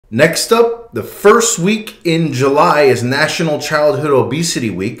Next up, the first week in July is National Childhood Obesity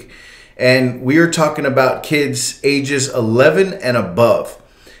Week, and we are talking about kids ages 11 and above.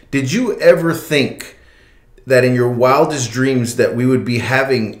 Did you ever think that in your wildest dreams that we would be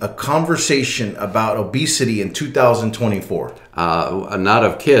having a conversation about obesity in 2024? Not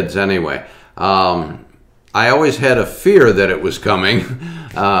of kids, anyway. I always had a fear that it was coming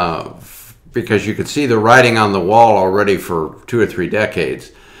because you could see the writing on the wall already for 2 or 3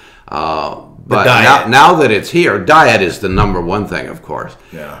 decades. But now that it's here, diet is the number one thing, of course.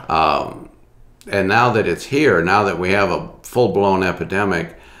 Yeah. And now that it's here, now that we have a full-blown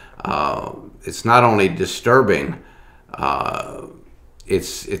epidemic, it's not only disturbing,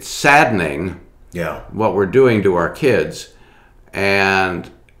 it's saddening. Yeah. What we're doing to our kids. And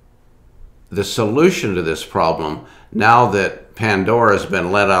the solution to this problem, now that Pandora has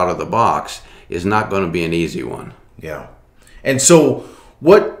been let out of the box, is not going to be an easy one. Yeah. And so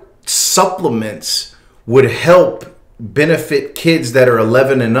what supplements would help benefit kids that are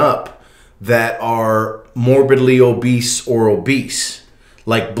 11 and up that are morbidly obese or obese,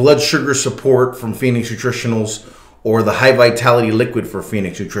 like blood sugar support from Phoenix Nutritionals or the high vitality liquid for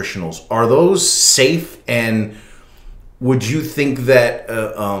Phoenix Nutritionals? Are those safe? And would you think that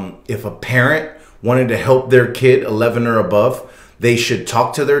if a parent wanted to help their kid 11 or above, they should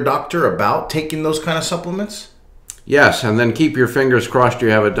talk to their doctor about taking those kind of supplements? Yes, and then keep your fingers crossed you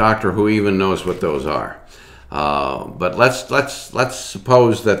have a doctor who even knows what those are. But let's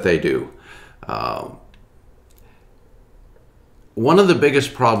suppose that they do. One of the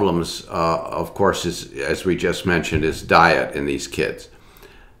biggest problems, of course, is, as we just mentioned, is diet in these kids.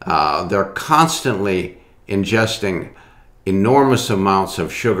 They're constantly ingesting enormous amounts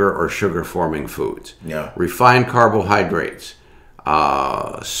of sugar or sugar-forming foods. Yeah. Refined carbohydrates,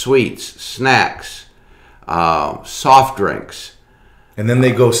 sweets, snacks, soft drinks. And then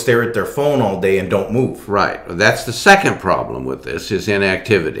they go stare at their phone all day and don't move. Right. That's the second problem with this, is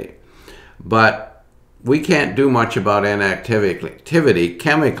inactivity. But we can't do much about inactivity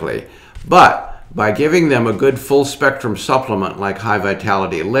chemically. But by giving them a good full spectrum supplement like high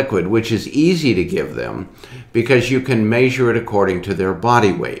vitality liquid, which is easy to give them because you can measure it according to their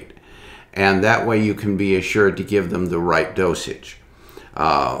body weight. And that way you can be assured to give them the right dosage.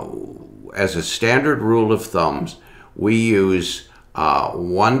 As a standard rule of thumbs, we use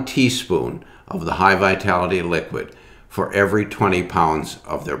 1 teaspoon of the high vitality liquid for every 20 pounds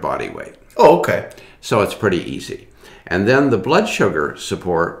of their body weight. Oh, okay. So it's pretty easy. And then the blood sugar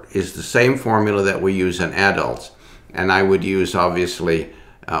support is the same formula that we use in adults. And I would use, obviously,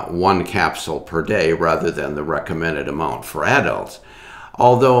 1 capsule per day rather than the recommended amount for adults.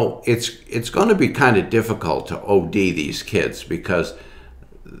 Although it's going to be kind of difficult to OD these kids because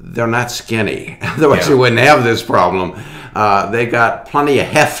they're not skinny. Otherwise, you wouldn't have this problem. They got plenty of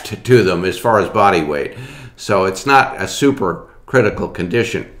heft to them as far as body weight. So it's not a super critical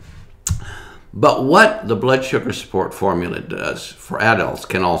condition. But what the blood sugar support formula does for adults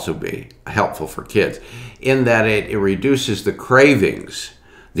can also be helpful for kids in that it reduces the cravings,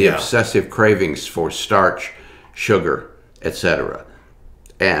 the obsessive cravings for starch, sugar, etc.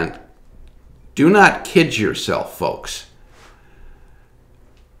 And do not kid yourself, folks.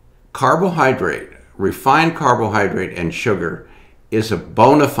 Carbohydrate, refined carbohydrate and sugar is a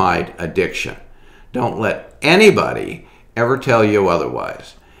bona fide addiction. Don't let anybody ever tell you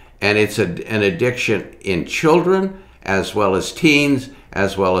otherwise. And it's an addiction in children as well as teens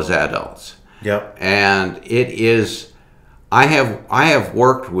as well as adults. Yep. And it is, I have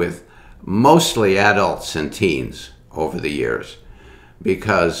worked with mostly adults and teens over the years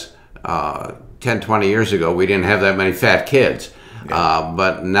because 10, 20 years ago we didn't have that many fat kids. Yeah.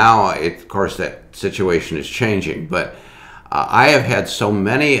 But now, of course, that situation is changing. But I have had so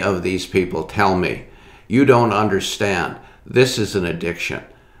many of these people tell me, you don't understand, this is an addiction.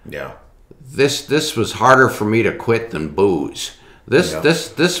 Yeah. This was harder for me to quit than booze.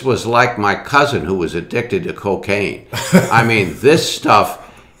 This was like my cousin who was addicted to cocaine. I mean, this stuff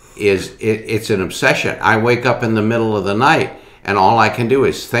it's an obsession. I wake up in the middle of the night and all I can do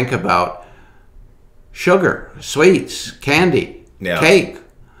is think about sugar, sweets, candy, cake,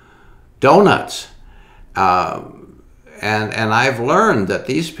 donuts. And I've learned that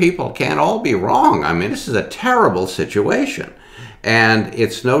these people can't all be wrong. I mean, this is a terrible situation. And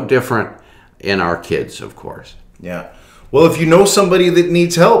it's no different in our kids, of course. Yeah. Well, if you know somebody that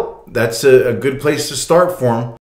needs help, that's a good place to start for them.